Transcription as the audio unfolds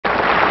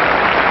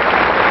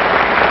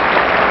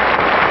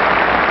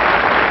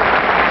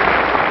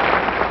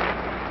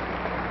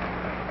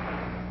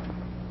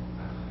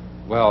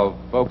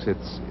folks,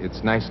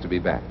 it's nice to be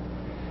back.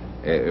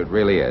 It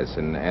really is.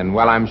 And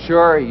while I'm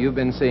sure you've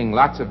been seeing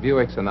lots of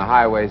Buicks on the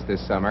highways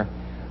this summer,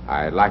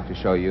 I'd like to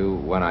show you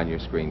one on your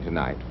screen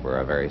tonight for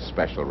a very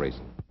special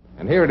reason.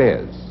 And here it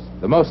is,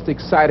 the most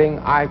exciting,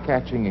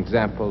 eye-catching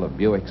example of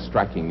Buick's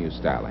striking new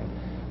styling,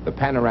 the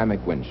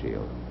panoramic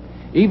windshield.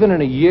 Even in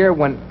a year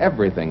when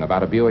everything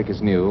about a Buick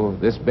is new,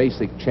 this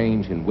basic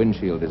change in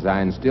windshield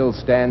design still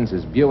stands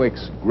as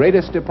Buick's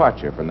greatest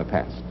departure from the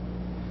past.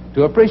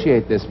 To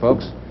appreciate this,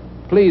 folks,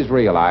 please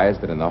realize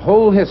that in the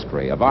whole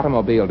history of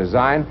automobile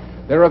design,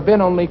 there have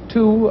been only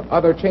two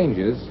other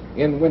changes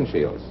in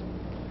windshields.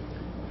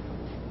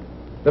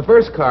 The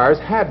first cars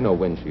had no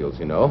windshields,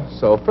 you know,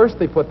 so first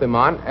they put them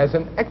on as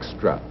an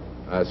extra,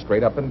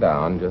 straight up and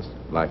down, just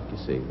like you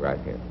see right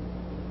here.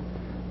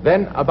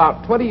 Then,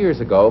 about 20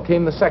 years ago,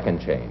 came the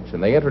second change,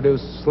 and they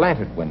introduced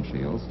slanted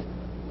windshields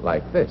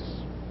like this.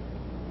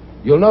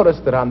 You'll notice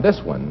that on this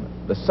one,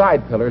 the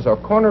side pillars or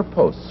corner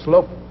posts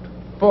sloped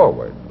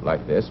forward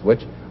like this,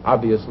 which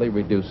obviously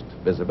reduced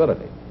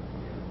visibility.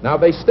 Now,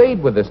 they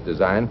stayed with this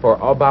design for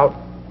about,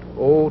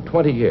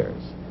 20 years.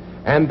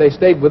 And they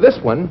stayed with this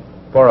one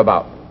for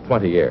about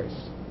 20 years.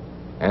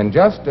 And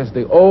just as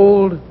the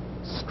old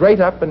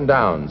straight up and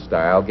down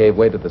style gave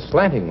way to the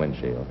slanting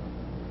windshield,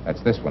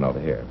 that's this one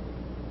over here.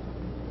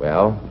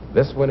 Well,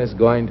 this one is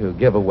going to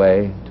give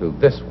away to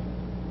this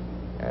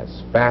one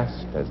as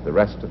fast as the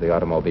rest of the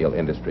automobile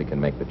industry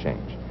can make the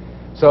change.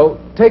 So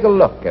take a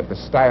look at the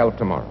style of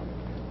tomorrow,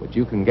 which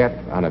you can get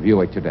on a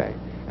Buick today.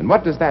 And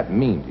what does that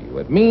mean to you?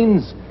 It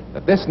means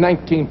that this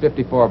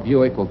 1954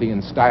 Buick will be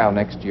in style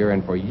next year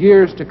and for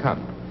years to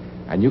come.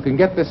 And you can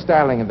get this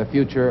styling in the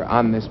future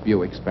on this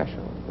Buick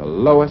Special, the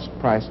lowest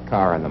priced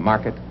car on the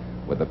market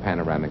with a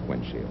panoramic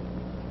windshield.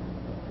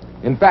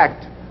 In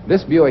fact,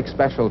 this Buick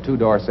Special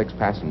two-door,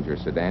 six-passenger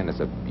sedan is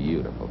a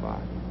beautiful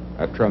buy,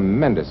 a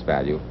tremendous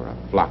value for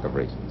a flock of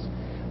reasons.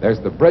 There's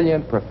the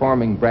brilliant,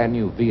 performing,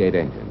 brand-new V8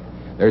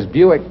 engine. There's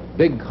Buick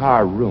big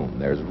car room.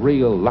 There's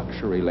real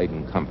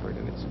luxury-laden comfort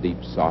in its deep,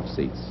 soft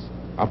seats,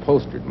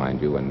 upholstered,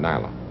 mind you, in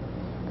nylon.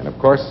 And, of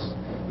course,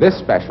 this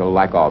Special,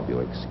 like all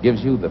Buicks,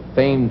 gives you the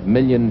famed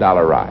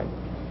million-dollar ride.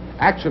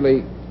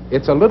 Actually,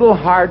 it's a little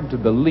hard to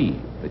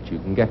believe that you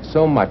can get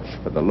so much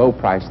for the low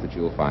price that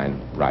you'll find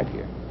right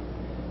here.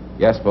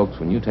 Yes, folks,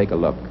 when you take a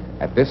look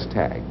at this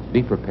tag,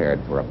 be prepared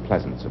for a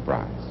pleasant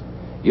surprise.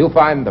 You'll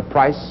find the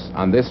price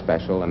on this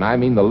Special, and I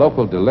mean the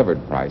local delivered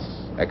price,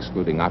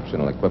 excluding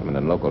optional equipment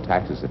and local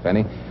taxes, if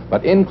any,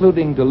 but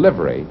including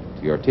delivery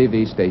to your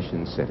TV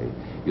station city.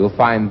 You'll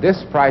find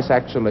this price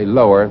actually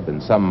lower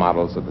than some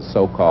models of the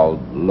so-called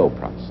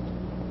low-priced.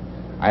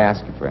 I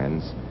ask you,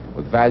 friends,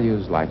 with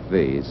values like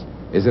these,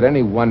 is it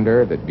any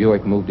wonder that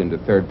Buick moved into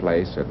third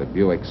place or that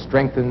Buick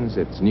strengthens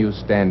its new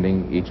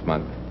standing each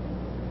month?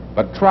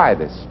 But try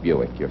this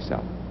Buick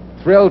yourself.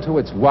 Thrill to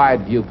its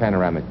wide-view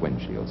panoramic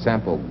windshield.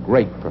 Sample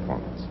great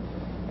performance.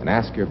 And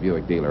ask your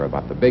Buick dealer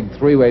about the big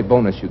three-way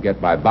bonus you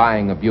get by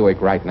buying a Buick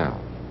right now.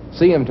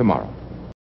 See him tomorrow.